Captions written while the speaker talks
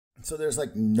So there's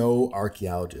like no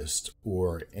archaeologist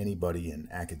or anybody in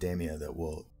academia that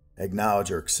will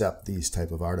acknowledge or accept these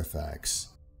type of artifacts.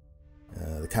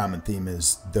 The common theme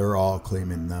is they're all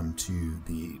claiming them to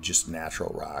be just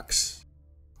natural rocks.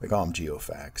 They call them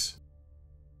geofacts.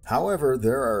 However,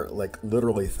 there are like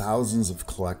literally thousands of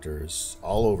collectors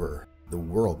all over the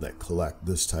world that collect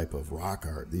this type of rock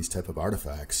art, these type of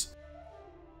artifacts.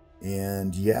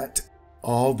 And yet,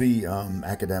 all the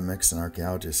academics and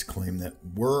archaeologists claim that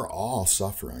we're all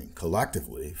suffering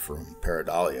collectively from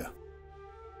pareidolia.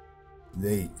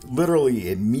 They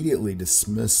literally immediately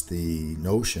dismiss the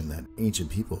notion that ancient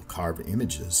people carved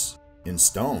images in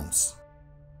stones.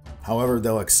 However,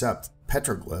 they'll accept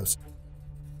petroglyphs,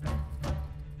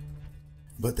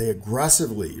 but they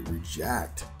aggressively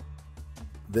reject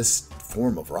this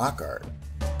form of rock art.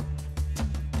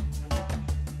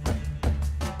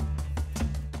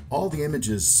 All the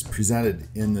images presented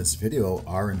in this video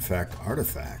are in fact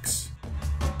artifacts.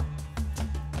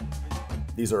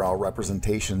 These are all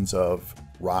representations of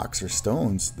rocks or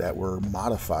stones that were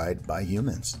modified by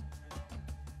humans.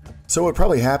 So what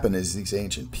probably happened is these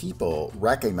ancient people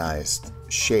recognized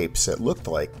shapes that looked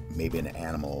like maybe an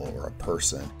animal or a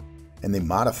person, and they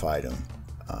modified them.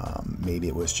 Maybe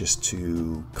it was just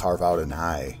to carve out an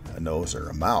eye, a nose, or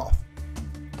a mouth.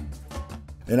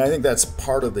 And I think that's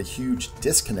part of the huge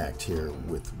disconnect here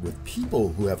with people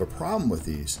who have a problem with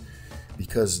these,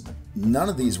 because none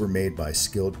of these were made by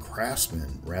skilled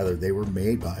craftsmen. Rather, they were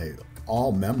made by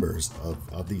all members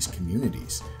of these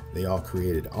communities. They all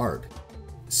created art.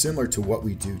 Similar to what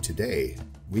we do today,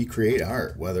 we create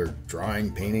art, whether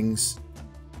drawing, paintings,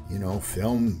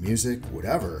 film, music,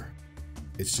 whatever.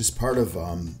 It's just part of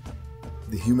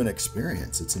the human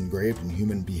experience. It's engraved in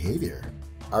human behavior.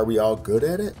 Are we all good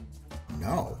at it?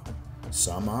 No.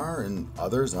 Some are and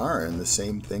others aren't. And the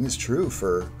same thing is true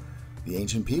for the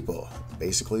ancient people.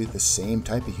 Basically the same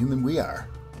type of human we are.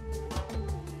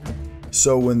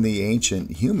 So when the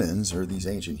ancient humans, or these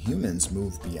ancient humans,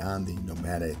 moved beyond the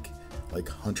nomadic, like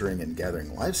hunting and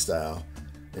gathering lifestyle,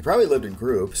 they probably lived in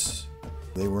groups.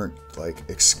 They weren't like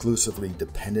exclusively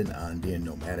dependent on being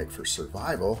nomadic for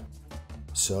survival.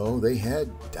 So they had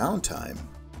downtime.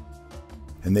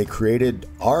 And they created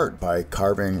art by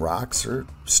carving rocks or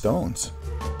stones.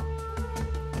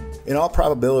 In all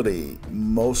probability,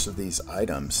 most of these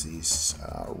items, these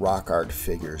rock art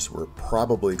figures, were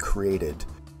probably created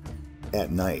at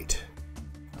night,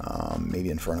 maybe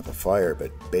in front of a fire,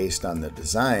 but based on the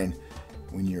design,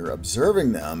 when you're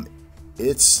observing them,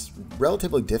 it's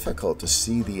relatively difficult to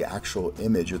see the actual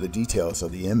image or the details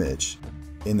of the image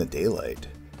in the daylight.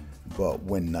 But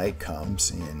when night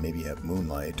comes and maybe you have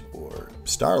moonlight or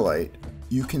starlight,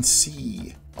 you can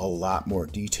see a lot more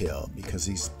detail, because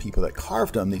these people that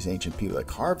carved them, these ancient people that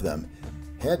carved them,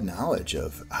 had knowledge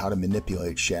of how to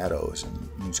manipulate shadows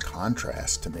and use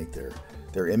contrast to make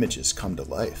their images come to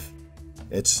life.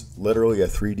 It's literally a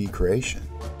 3D creation.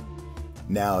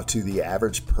 Now, to the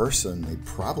average person, they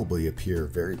probably appear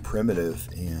very primitive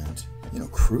and,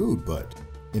 crude, but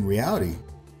in reality,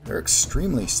 they're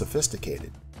extremely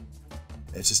sophisticated.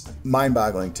 It's just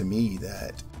mind-boggling to me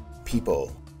that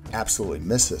people absolutely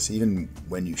miss this. Even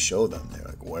when you show them, they're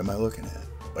like, what am I looking at?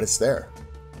 But it's there.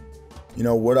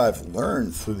 What I've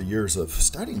learned through the years of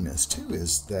studying this too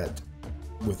is that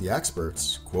with the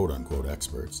experts, quote-unquote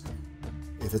experts,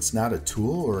 if it's not a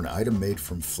tool or an item made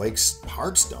from flakes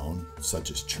hard stone,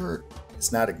 such as chert,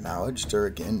 it's not acknowledged, or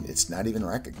again, it's not even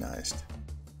recognized.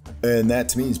 And that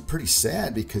to me is pretty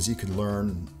sad, because we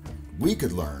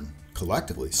could learn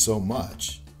collectively so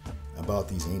much about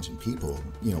these ancient people,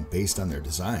 based on their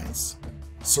designs.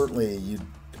 Certainly, you'd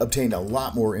obtain a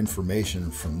lot more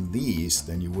information from these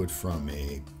than you would from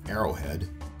a arrowhead.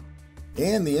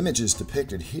 And the images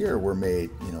depicted here were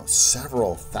made,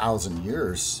 several thousand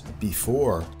years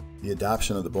before the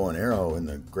adoption of the bow and arrow in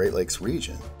the Great Lakes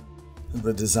region.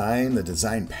 The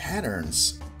design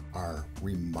patterns are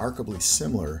remarkably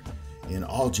similar in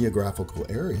all geographical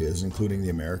areas, including the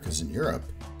Americas and Europe.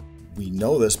 We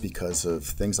know this because of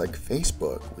things like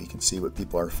Facebook. We can see what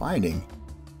people are finding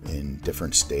in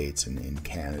different states and in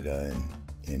Canada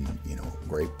and in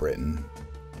Great Britain,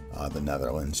 the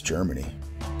Netherlands, Germany.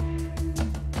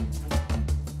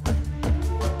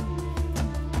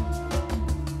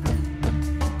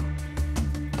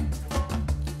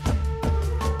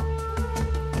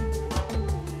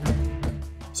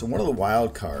 So one of the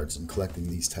wild cards in collecting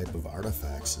these type of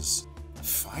artifacts is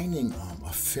finding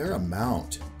a fair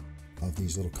amount of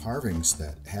these little carvings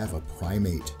that have a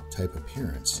primate type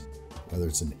appearance, whether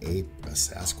it's an ape, a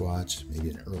Sasquatch,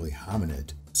 maybe an early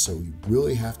hominid. So we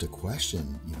really have to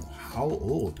question, how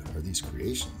old are these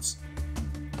creations?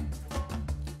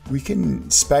 We can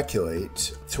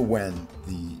speculate to when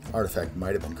the artifact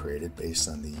might have been created based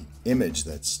on the image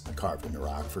that's carved in the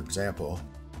rock. For example,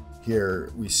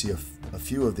 here we see a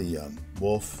few of the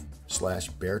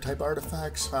wolf/bear type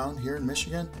artifacts found here in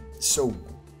Michigan. So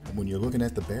when you're looking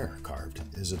at the bear carved,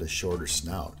 is it a shorter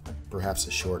snout? Perhaps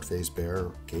a short-faced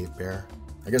bear, cave bear?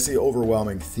 I guess the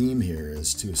overwhelming theme here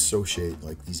is to associate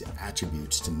like these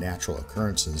attributes to natural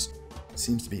occurrences. It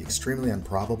seems to be extremely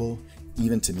improbable,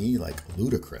 even to me like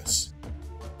ludicrous.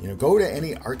 Go to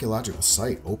any archaeological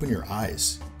site, open your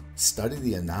eyes, study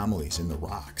the anomalies in the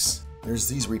rocks. There's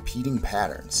these repeating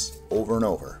patterns over and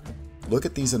over. Look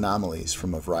at these anomalies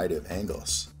from a variety of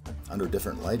angles, under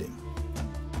different lighting.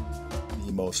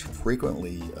 The most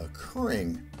frequently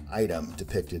occurring item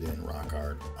depicted in rock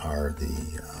art are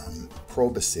the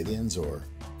proboscideans or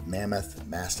mammoth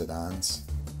mastodons.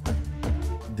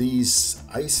 These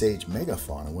Ice Age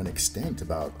megafauna went extinct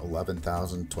about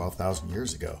 11,000, 12,000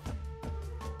 years ago.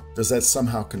 Does that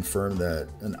somehow confirm that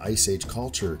an Ice Age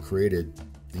culture created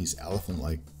these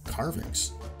elephant-like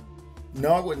carvings? No,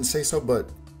 I wouldn't say so, but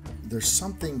there's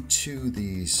something to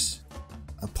these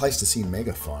Pleistocene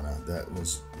megafauna that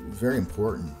was very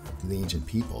important to the ancient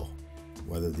people,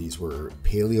 whether these were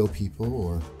paleo people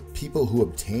or people who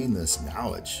obtained this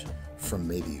knowledge from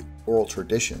maybe oral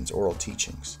traditions, oral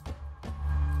teachings.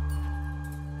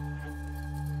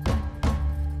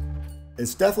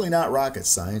 It's definitely not rocket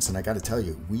science, and I got to tell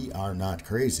you, we are not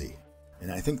crazy.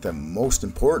 And I think the most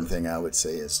important thing I would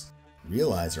say is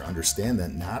realize or understand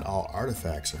that not all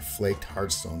artifacts are flaked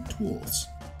hardstone tools.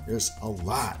 There's a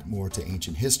lot more to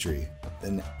ancient history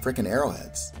than frickin'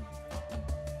 arrowheads.